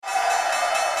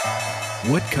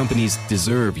What companies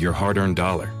deserve your hard-earned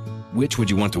dollar? Which would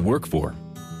you want to work for?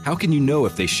 How can you know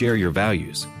if they share your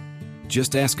values?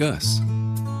 Just ask us.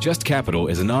 Just Capital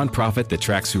is a nonprofit that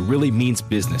tracks who really means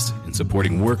business in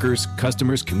supporting workers,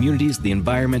 customers, communities, the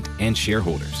environment, and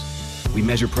shareholders. We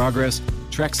measure progress,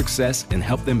 track success, and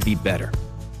help them be better.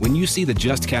 When you see the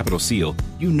Just Capital seal,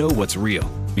 you know what's real,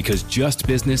 because just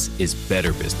business is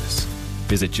better business.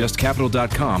 Visit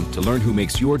justcapital.com to learn who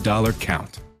makes your dollar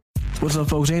count. What's up,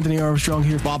 folks? Anthony Armstrong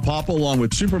here. Bob Popple, along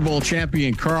with Super Bowl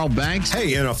champion Carl Banks.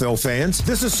 Hey, NFL fans.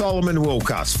 This is Solomon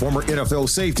Wilcox, former NFL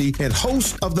safety and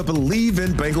host of the Believe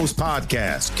in Bengals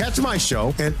podcast. Catch my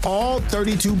show and all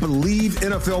 32 Believe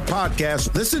NFL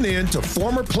podcasts. Listen in to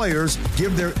former players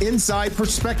give their inside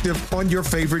perspective on your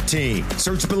favorite team.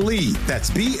 Search Believe,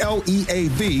 that's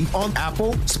B-L-E-A-V, on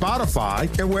Apple,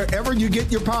 Spotify, and wherever you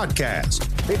get your podcast.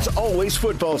 It's always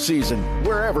football season,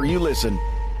 wherever you listen.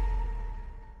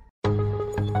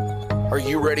 Are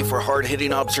you ready for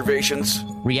hard-hitting observations?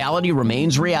 Reality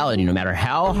remains reality, no matter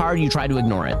how hard you try to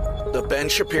ignore it. The Ben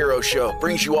Shapiro Show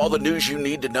brings you all the news you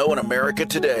need to know in America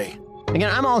today. Again,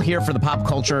 I'm all here for the pop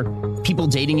culture, people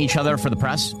dating each other for the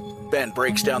press. Ben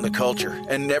breaks down the culture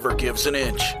and never gives an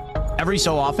inch. Every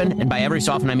so often, and by every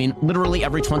so often I mean literally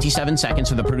every 27 seconds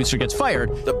so the producer gets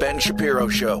fired. The Ben Shapiro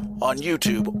Show on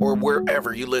YouTube or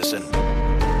wherever you listen.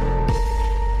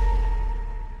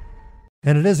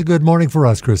 And it is a good morning for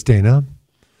us, Christina.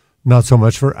 Not so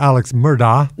much for Alex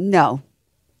Murdaugh. No,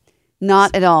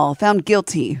 not at all. Found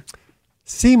guilty.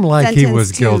 Seemed like he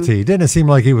was guilty. Didn't it seem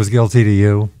like he was guilty to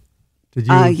you? Did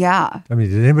you? Yeah. I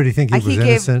mean, did anybody think he was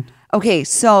innocent? Okay,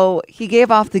 so he gave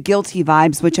off the guilty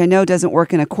vibes, which I know doesn't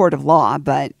work in a court of law,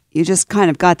 but you just kind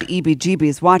of got the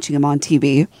EBGBs watching him on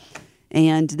TV.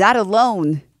 And that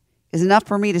alone is enough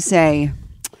for me to say,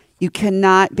 you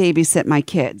cannot babysit my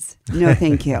kids. No,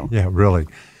 thank you. Yeah, really.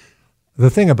 The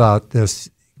thing about this,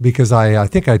 because I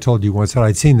think I told you once that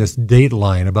I'd seen this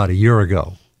Dateline about a year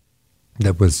ago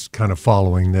that was kind of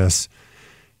following this.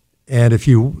 And if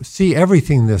you see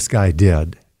everything this guy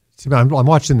did, I'm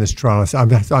watching this trial.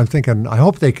 I'm thinking, I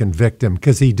hope they convict him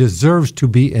because he deserves to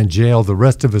be in jail the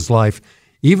rest of his life,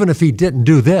 even if he didn't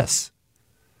do this.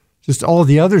 Just all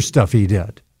the other stuff he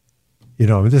did. You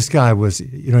know, this guy was,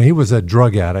 he was a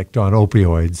drug addict on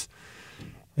opioids,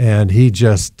 and he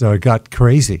just got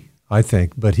crazy, I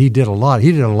think. But he did a lot.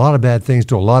 He did a lot of bad things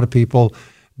to a lot of people.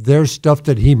 There's stuff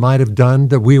that he might have done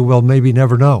that we will maybe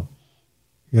never know,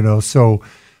 so,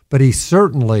 but he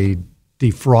certainly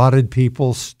defrauded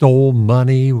people, stole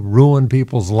money, ruined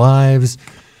people's lives.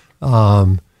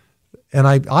 And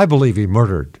I believe he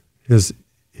murdered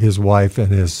his wife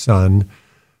and his son.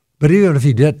 But even if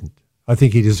he didn't, I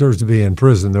think he deserves to be in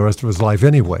prison the rest of his life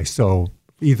anyway. So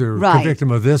either convict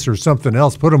him of this or something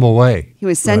else, put him away. He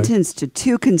was sentenced to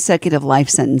 2 consecutive life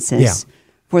sentences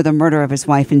for the murder of his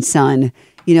wife and son.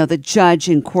 The judge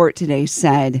in court today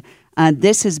said,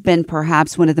 this has been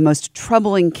perhaps one of the most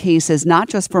troubling cases, not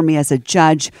just for me as a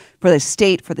judge, for the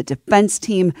state, for the defense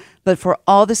team, but for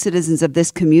all the citizens of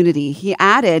this community. He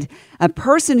added, a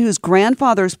person whose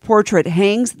grandfather's portrait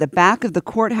hangs at the back of the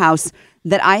courthouse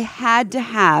that I had to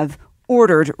have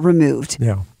ordered removed.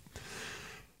 Yeah,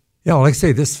 like I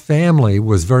say, this family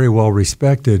was very well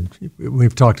respected.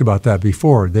 We've talked about that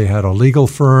before. They had a legal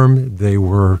firm. They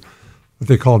were what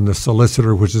they called the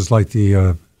solicitor, which is like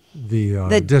the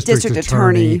district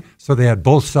attorney. So they had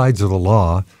both sides of the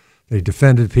law. They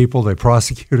defended people. They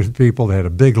prosecuted people. They had a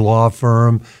big law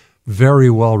firm, very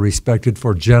well respected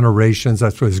for generations.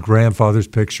 That's what his grandfather's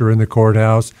picture in the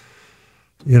courthouse.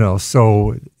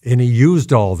 So, and he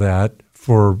used all that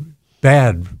for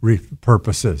bad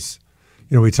purposes.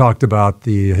 We talked about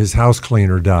his house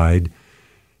cleaner died,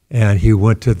 and he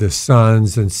went to the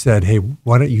Sons and said, hey,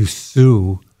 why don't you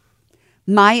sue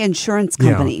my insurance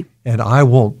company? Yeah, and I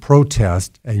won't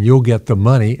protest, and you'll get the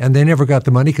money. And they never got the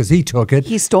money because he took it.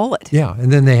 He stole it. Yeah,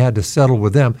 and then they had to settle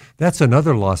with them. That's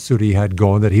another lawsuit he had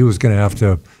going that he was going to have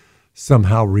to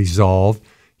somehow resolve.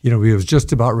 He was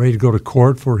just about ready to go to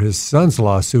court for his son's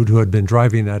lawsuit, who had been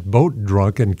driving that boat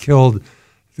drunk and killed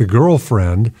the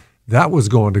girlfriend. That was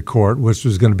going to court, which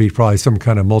was going to be probably some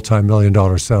kind of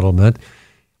multi-million-dollar settlement.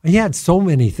 He had so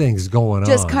many things going on.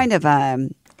 Just kind of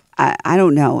I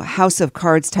don't know, house of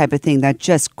cards type of thing that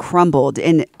just crumbled,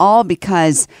 and all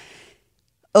because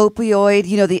opioid,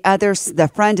 the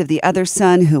friend of the other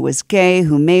son who was gay,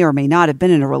 who may or may not have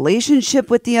been in a relationship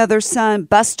with the other son,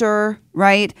 Buster,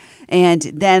 right? And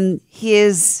then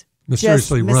his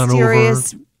mysteriously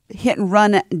mysterious hit and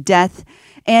run death.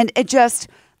 And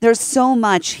there's so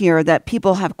much here that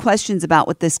people have questions about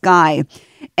with this guy.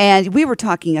 And we were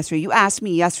talking yesterday. You asked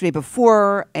me yesterday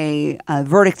before a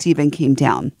verdict even came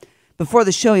down, before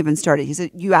the show even started. He said,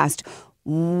 you asked,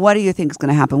 what do you think is going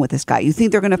to happen with this guy? You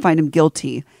think they're going to find him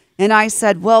guilty? And I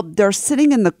said, well, they're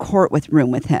sitting in the court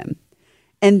room with him.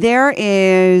 And there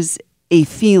is a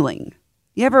feeling.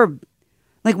 You ever,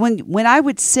 like when I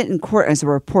would sit in court as a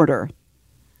reporter,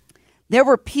 there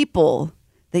were people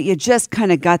that you just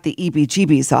kind of got the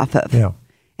EBGBs off of. Yeah.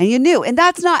 And you knew. And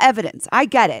that's not evidence. I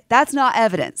get it. That's not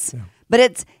evidence. Yeah.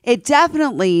 But it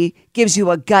definitely gives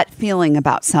you a gut feeling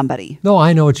about somebody. No,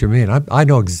 I know what you mean. I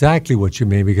know exactly what you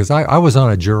mean because I was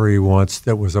on a jury once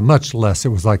that was a much less, it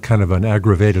was like kind of an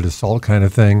aggravated assault kind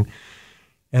of thing.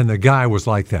 And the guy was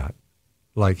like that.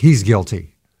 Like, he's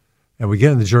guilty. And we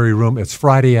get in the jury room. It's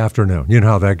Friday afternoon. You know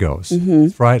how that goes. Mm-hmm.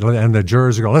 It's Friday, and the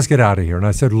jurors are going, let's get out of here. And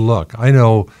I said, look, I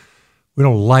know we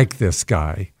don't like this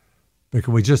guy, but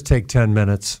can we just take 10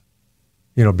 minutes,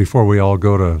 before we all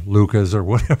go to Luca's or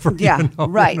whatever? Yeah,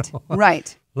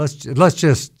 right. Let's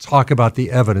just talk about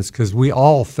the evidence because we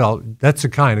all felt that's the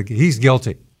kind of, he's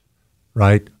guilty,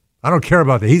 right? I don't care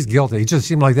about that. He's guilty. He just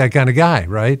seemed like that kind of guy,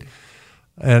 right?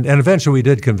 And eventually we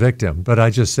did convict him, but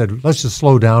I just said, let's just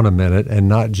slow down a minute and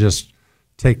not just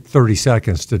take 30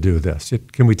 seconds to do this.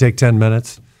 Can we take 10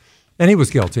 minutes? And he was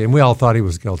guilty, and we all thought he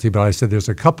was guilty, but I said, there's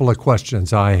a couple of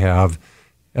questions I have,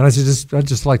 and I said, I'd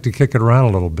just like to kick it around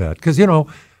a little bit. Because,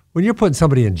 when you're putting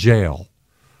somebody in jail,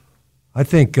 I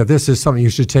think this is something you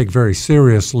should take very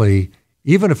seriously,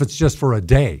 even if it's just for a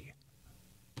day.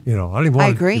 I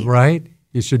agree. Right?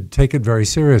 You should take it very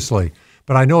seriously.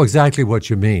 But I know exactly what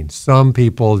you mean. Some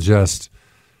people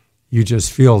you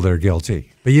just feel they're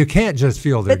guilty. But you can't just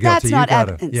feel they're guilty. But that's not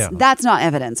evidence. Yeah. That's not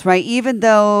evidence, right? Even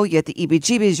though you have the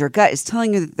EBGBs, your gut is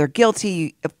telling you that they're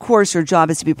guilty, of course your job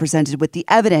is to be presented with the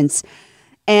evidence.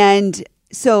 And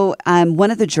so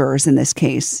one of the jurors in this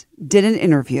case did an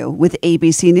interview with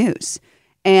ABC News.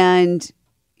 And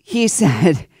he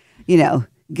said,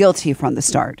 guilty from the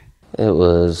start. It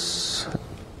was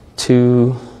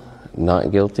 2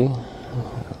 not guilty,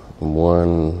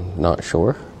 1 not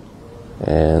sure,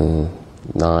 and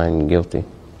 9 guilty.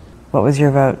 What was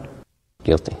your vote?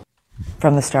 Guilty.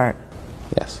 From the start?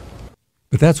 Yes.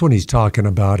 But that's when he's talking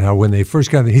about how when they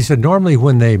first got there, he said normally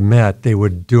when they met, they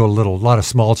would do a lot of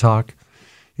small talk.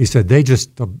 He said they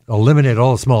just eliminated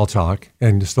all the small talk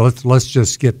and so let's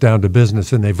just get down to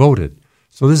business, and they voted.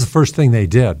 So this is the first thing they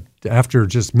did after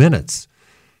just minutes,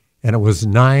 and it was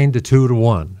 9 to 2 to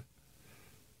 1.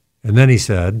 And then he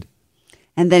said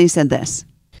this.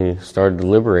 He started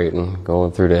deliberating,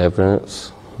 going through the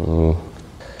evidence.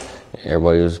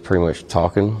 Everybody was pretty much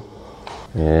talking.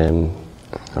 And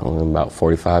about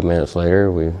 45 minutes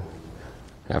later,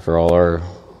 after all our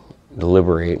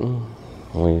deliberating,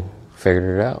 we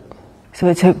figured it out. So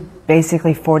it took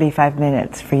basically 45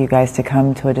 minutes for you guys to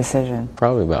come to a decision?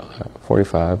 Probably about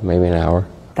 45, maybe an hour.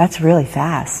 That's really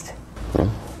fast. Yeah,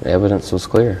 the evidence was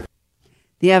clear.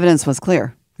 The evidence was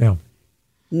clear. Yeah.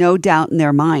 No doubt in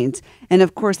their minds. And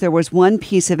of course, there was one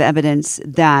piece of evidence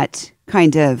that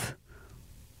kind of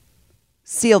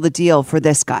sealed the deal for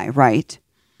this guy, right?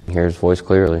 Hear his voice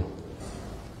clearly.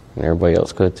 And everybody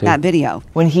else could too. That video.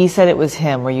 When he said it was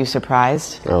him, were you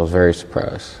surprised? I was very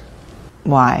surprised.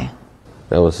 Why?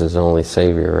 That was his only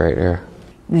savior right there.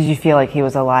 Did you feel like he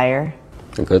was a liar?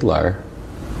 A good liar.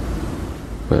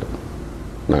 But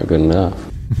not good enough.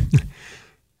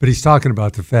 But he's talking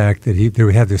about the fact that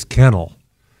they had this kennel,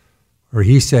 or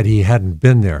he said he hadn't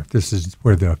been there. This is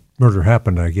where the murder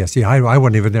happened, I guess. Yeah, I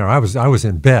wasn't even there. I was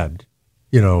in bed,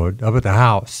 up at the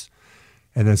house.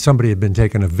 And then somebody had been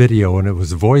taking a video, and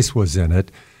his voice was in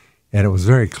it, and it was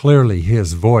very clearly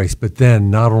his voice. But then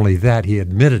not only that, he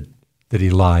admitted that he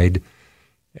lied.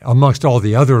 Amongst all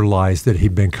the other lies that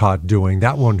he'd been caught doing,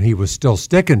 that one he was still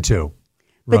sticking to,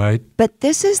 right? But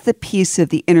this is the piece of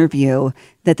the interview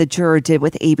that the juror did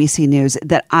with ABC News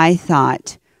that I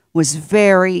thought was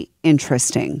very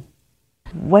interesting.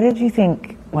 What did you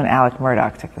think when Alec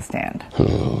Murdaugh took the stand?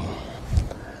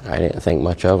 I didn't think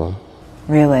much of him.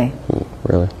 Really?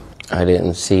 Really. I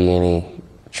didn't see any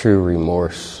true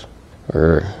remorse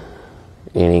or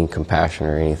any compassion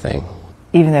or anything.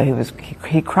 Even though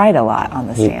he cried a lot on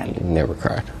the stand. He never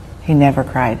cried. He never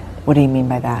cried. What do you mean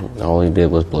by that? All he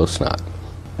did was blow snot.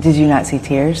 Did you not see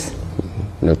tears?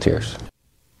 No tears.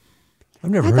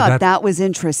 I've never I heard thought that was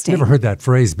interesting. Never heard that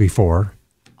phrase before.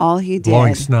 All he did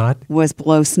blowing snot was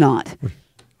blow snot.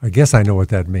 I guess I know what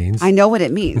that means. I know what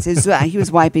it means. He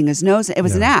was wiping his nose. It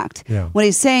was an act. Yeah. What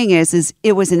he's saying is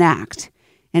it was an act.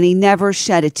 And he never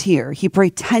shed a tear. He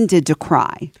pretended to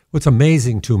cry. What's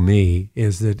amazing to me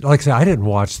is that, like I said, I didn't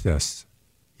watch this,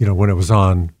 when it was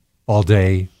on all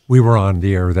day. We were on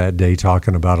the air that day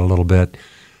talking about it a little bit.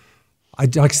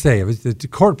 Like I say, the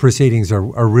court proceedings are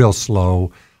real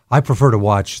slow. I prefer to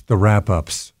watch the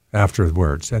wrap-ups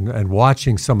afterwards. And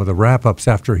watching some of the wrap-ups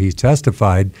after he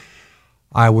testified,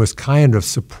 I was kind of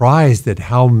surprised at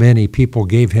how many people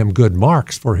gave him good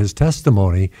marks for his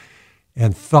testimony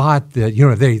and thought that,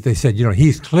 they said,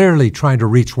 he's clearly trying to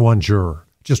reach one juror,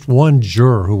 just one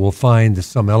juror who will find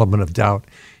some element of doubt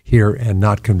here and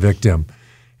not convict him.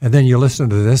 And then you listen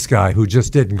to this guy who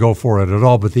just didn't go for it at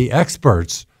all, but the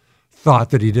experts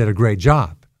thought that he did a great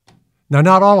job. Now,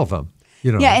 not all of them.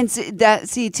 Yeah, and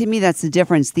to me, that's the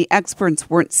difference. The experts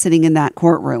weren't sitting in that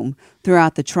courtroom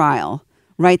throughout the trial,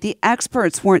 right? The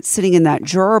experts weren't sitting in that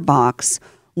juror box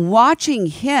watching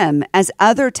him as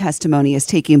other testimony is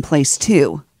taking place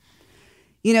too.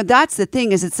 That's the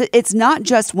thing, is it's not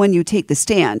just when you take the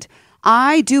stand.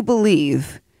 I do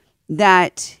believe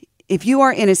that if you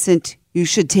are innocent, you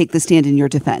should take the stand in your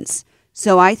defense.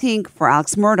 So I think for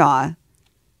Alex Murdaugh,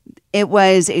 it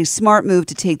was a smart move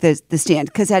to take the stand,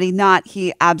 because had he not,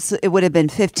 it would have been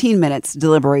 15 minutes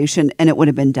deliberation and it would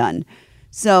have been done.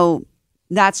 So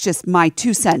that's just my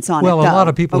 2 cents on it. Well, a lot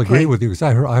of people agree with you, because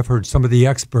I've heard some of the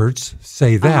experts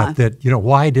say that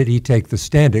why did he take the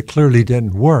stand? It clearly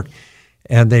didn't work.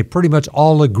 And they pretty much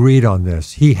all agreed on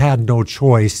this. He had no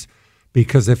choice,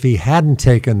 because if he hadn't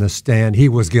taken the stand, he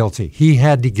was guilty. He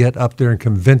had to get up there and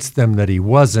convince them that he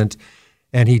wasn't.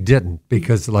 And he didn't,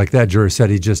 because like that juror said,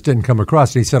 he just didn't come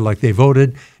across. And he said, they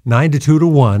voted 9-2 to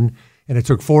 1, and it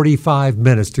took 45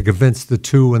 minutes to convince the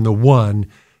 2 and the 1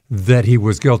 that he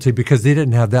was guilty, because they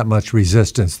didn't have that much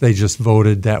resistance. They just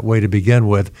voted that way to begin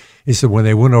with. He said when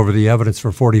they went over the evidence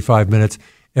for 45 minutes,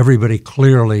 everybody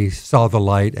clearly saw the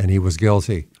light and he was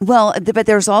guilty. Well, but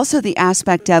there's also the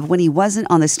aspect of when he wasn't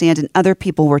on the stand and other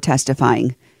people were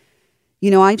testifying.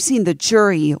 I've seen the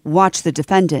jury watch the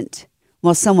defendant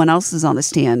while someone else is on the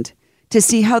stand to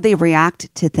see how they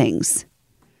react to things.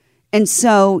 And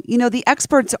so, the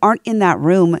experts aren't in that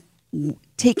room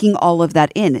taking all of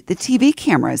that in. The TV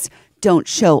cameras don't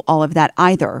show all of that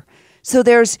either. So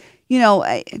there's, so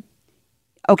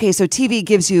TV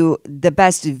gives you the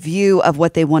best view of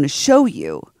what they want to show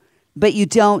you, but you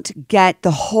don't get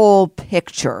the whole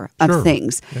picture of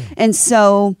things. Yeah. And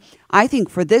so I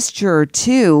think for this juror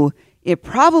too, it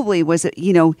probably was,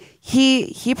 he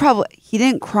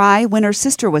didn't cry when her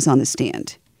sister was on the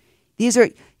stand. These are,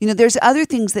 there's other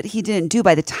things that he didn't do.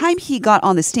 By the time he got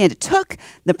on the stand, it took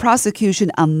the prosecution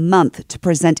a month to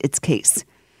present its case.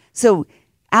 So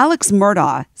Alex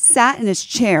Murdaugh sat in his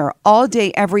chair all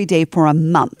day, every day for a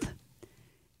month.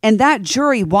 And that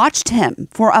jury watched him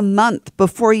for a month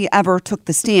before he ever took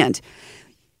the stand.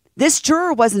 This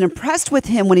juror wasn't impressed with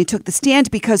him when he took the stand,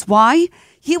 because why?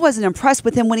 He wasn't impressed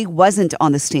with him when he wasn't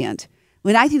on the stand.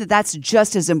 I think that that's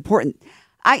just as important.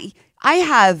 I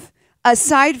have,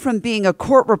 aside from being a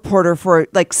court reporter for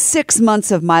 6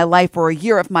 months of my life or a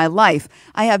year of my life,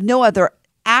 I have no other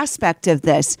aspect of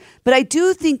this. But I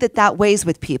do think that weighs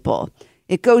with people.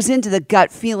 It goes into the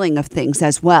gut feeling of things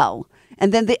as well.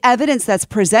 And then the evidence that's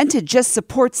presented just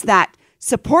supports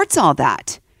all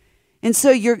that. And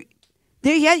so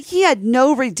he had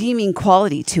no redeeming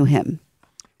quality to him.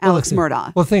 Alex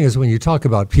Murdaugh. Well, the thing is, when you talk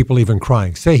about people even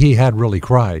crying, say he had really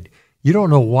cried, you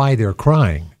don't know why they're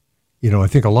crying. I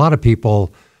think a lot of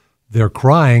people, they're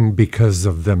crying because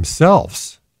of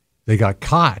themselves. They got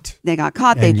caught.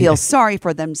 They feel sorry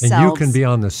for themselves. And you can be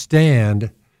on the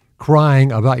stand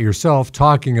crying about yourself,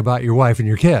 talking about your wife and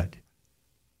your kid.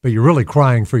 But you're really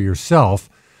crying for yourself,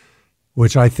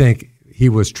 which I think he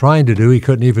was trying to do. He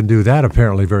couldn't even do that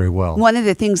apparently very well. One of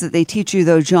the things that they teach you,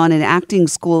 though, John, in acting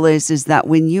school is that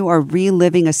when you are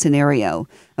reliving a scenario,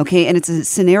 and it's a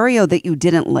scenario that you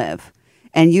didn't live,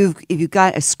 and if you've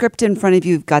got a script in front of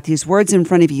you, you've got these words in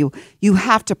front of you, you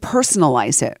have to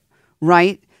personalize it,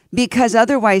 right? Because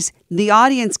otherwise the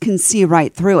audience can see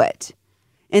right through it.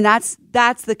 And that's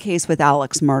the case with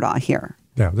Alex Murdaugh here.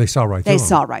 Yeah, they saw right through him. They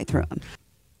saw right through him.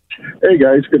 Hey,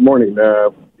 guys, good morning. I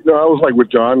was like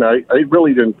with John. I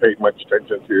really didn't pay much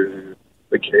attention to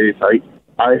the case.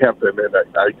 I have to admit,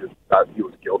 I just thought he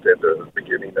was guilty at the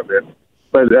beginning of it.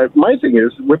 But my thing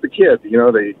is, with the kid,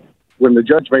 when the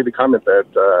judge made the comment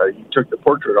that he took the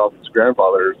portrait of his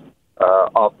grandfather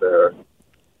off the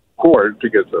court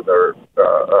because of their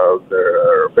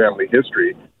family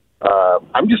history,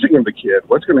 I'm just thinking of the kid.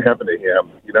 What's going to happen to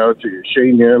him? To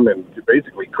shame him and to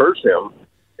basically curse him.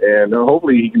 And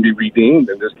hopefully he can be redeemed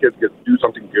and this kid gets to do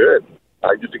something good.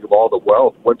 I just think of all the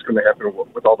wealth. What's going to happen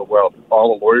with all the wealth?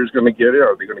 All the lawyers going to get it,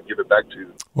 or are they going to give it back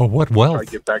to? Well, what wealth?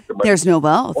 Give back the money? There's no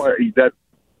wealth. Or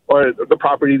the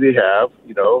property they have.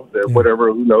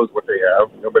 Whatever. Who knows what they have?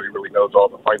 Nobody really knows all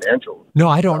the financial. No,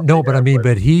 I don't know, but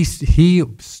but he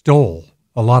stole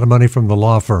a lot of money from the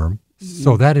law firm.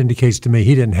 So that indicates to me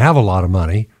he didn't have a lot of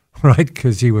money, right?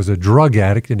 Because he was a drug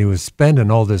addict and he was spending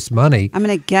all this money. I'm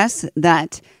going to guess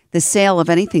that the sale of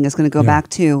anything is going to go back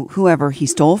to whoever he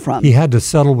stole from. He had to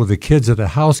settle with the kids at a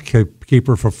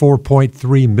housekeeper for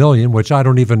 $4.3 million, which I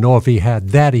don't even know if he had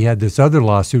that. He had this other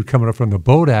lawsuit coming up from the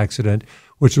boat accident,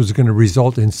 which was going to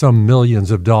result in some millions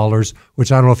of dollars,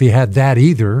 which I don't know if he had that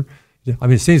either. I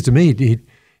mean, it seems to me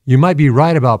you might be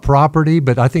right about property,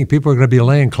 but I think people are going to be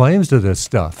laying claims to this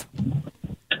stuff.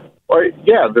 Well,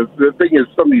 yeah, the thing is,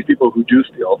 some of these people who do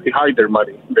steal, they hide their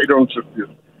money. They don't just,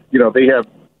 they have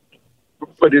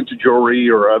put into jewelry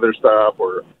or other stuff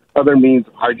or other means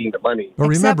of hiding the money. But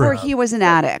Except for he was an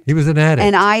addict. He was an addict.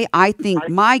 And I think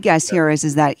my guess here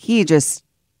is that he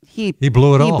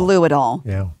blew it all. He blew it all.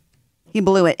 Yeah. He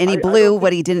blew it, and he blew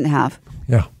what he didn't have.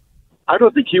 Yeah. I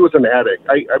don't think he was an addict.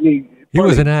 I mean, he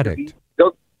was an addict.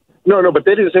 No, but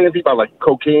they didn't say anything about like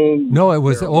cocaine. No, it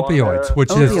was opioids,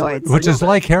 which is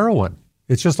like heroin.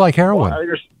 It's just like heroin. Well,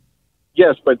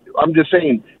 yes, but I'm just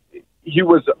saying he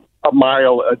was a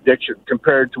mild addiction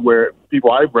compared to where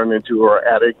people I've run into are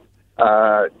addicts.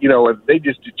 They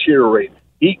just deteriorate.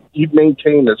 He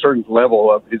maintained a certain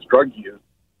level of his drug use.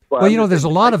 Well, there's a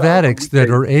lot of addicts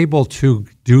that are able to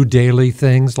do daily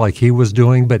things like he was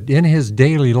doing, but in his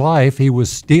daily life, he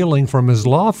was stealing from his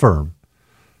law firm.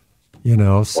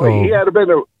 So he had been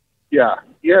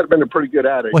a pretty good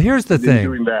addict. Well, here's the thing.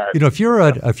 Doing that. If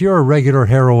you're a regular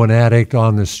heroin addict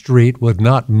on the street with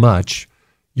not much,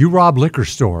 you rob liquor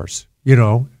stores.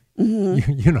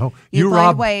 Mm-hmm. You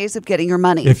find ways of getting your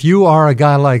money. If you are a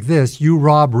guy like this, you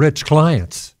rob rich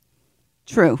clients.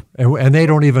 True. And they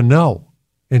don't even know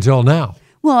until now.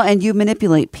 Well, and you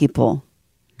manipulate people.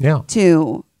 Yeah.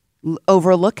 To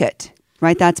overlook it.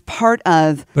 Right, that's part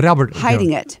of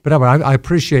hiding it. But Albert, I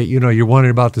appreciate, you're wondering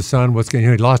about the son. What's going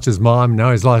on? He lost his mom. Now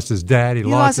he's lost his dad. He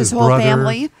lost his whole brother.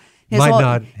 Family. His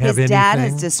dad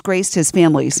has disgraced his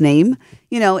family's name.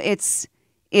 It's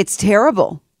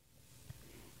terrible.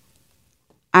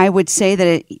 I would say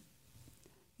that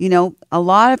a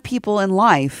lot of people in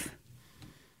life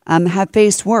have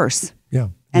faced worse. Yeah.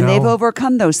 And they've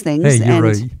overcome those things.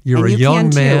 Hey, you're a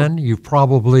young man. You've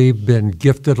probably been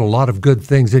gifted a lot of good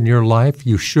things in your life.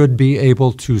 You should be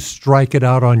able to strike it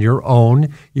out on your own.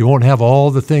 You won't have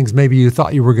all the things maybe you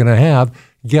thought you were going to have.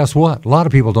 Guess what? A lot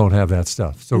of people don't have that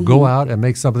stuff. So go out and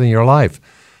make something in your life.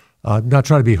 I'm not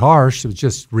trying to be harsh. It's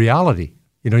just reality.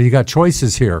 You got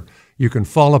choices here. You can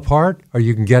fall apart or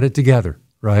you can get it together,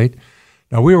 right?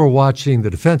 Now, we were watching the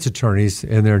defense attorneys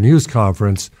in their news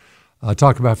conference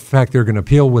talk about the fact they're going to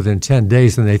appeal within 10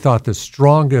 days, and they thought the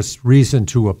strongest reason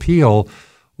to appeal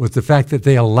was the fact that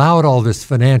they allowed all this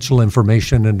financial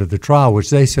information into the trial, which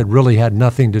they said really had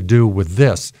nothing to do with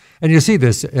this. And you see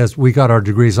this as we got our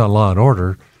degrees on law and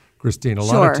order, Christine. A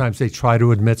lot of times they try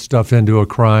to admit stuff into a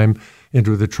crime,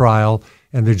 into the trial,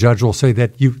 and the judge will say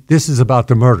that this is about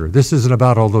the murder. This isn't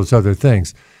about all those other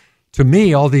things. To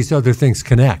me, all these other things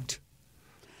connect.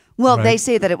 Well, right? They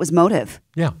say that it was motive.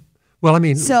 Yeah. Well, I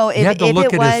mean, so you had to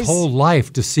look at his whole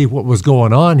life to see what was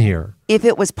going on here. If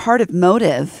it was part of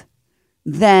motive,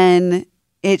 then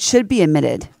it should be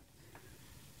admitted.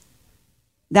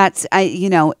 And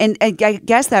I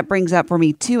guess that brings up for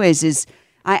me too is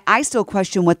I still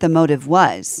question what the motive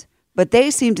was, but they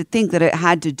seem to think that it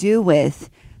had to do with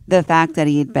the fact that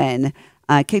he had been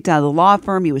kicked out of the law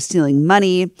firm, he was stealing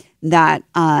money, that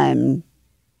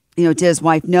did his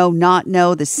wife not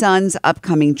know the son's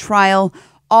upcoming trial.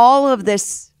 All of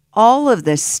this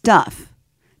stuff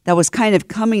that was kind of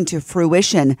coming to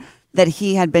fruition that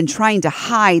he had been trying to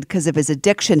hide because of his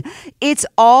addiction, it's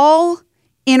all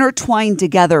intertwined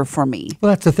together for me.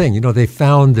 Well, that's the thing. They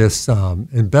found this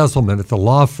embezzlement at the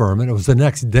law firm, and it was the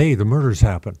next day the murders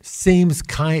happened. Seems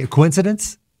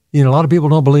coincidence? A lot of people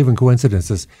don't believe in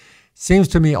coincidences. Seems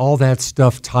to me all that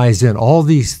stuff ties in. All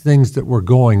these things that were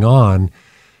going on.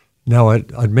 Now,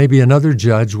 maybe another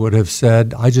judge would have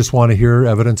said, I just want to hear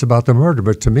evidence about the murder.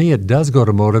 But to me, it does go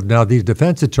to motive. Now, these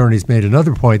defense attorneys made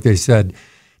another point. They said,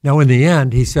 now, in the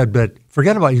end, he said, but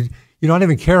forget about it. I don't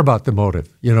even care about the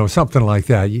motive, something like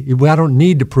that. I don't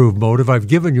need to prove motive. I've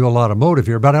given you a lot of motive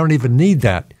here, but I don't even need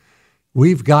that.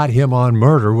 We've got him on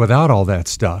murder without all that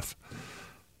stuff.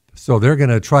 So they're going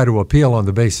to try to appeal on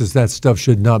the basis that stuff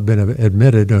should not have been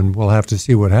admitted, and we'll have to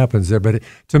see what happens there. But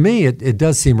to me, it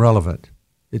does seem relevant.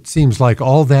 It seems like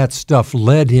all that stuff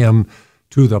led him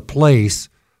to the place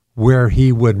where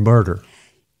he would murder.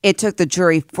 It took the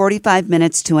jury 45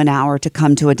 minutes to an hour to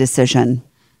come to a decision.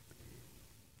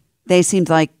 They seem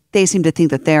to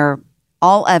think that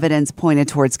all evidence pointed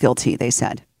towards guilty, they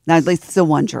said. Now, at least the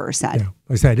one juror said. Yeah.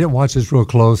 Like I said, I didn't watch this real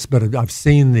close, but I've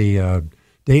seen the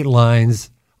date lines.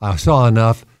 I saw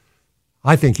enough.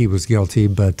 I think he was guilty,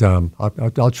 but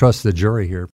I'll trust the jury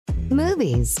here.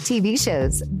 Movies, TV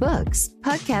shows, books,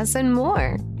 podcasts, and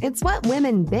more. It's What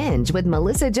Women Binge with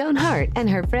Melissa Joan Hart and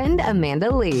her friend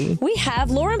Amanda Lee. We have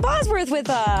Lauren Bosworth with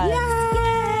us.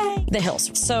 Yay! The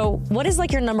Hills. So what is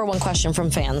like your number one question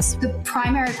from fans? The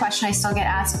primary question I still get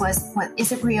asked was, "What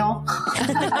is it real?"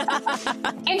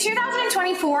 In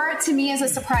 2024, to me, is a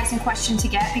surprising question to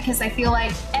get because I feel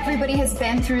like everybody has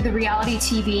been through the reality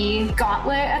TV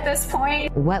gauntlet at this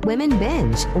point. What Women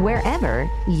Binge, wherever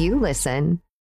you listen.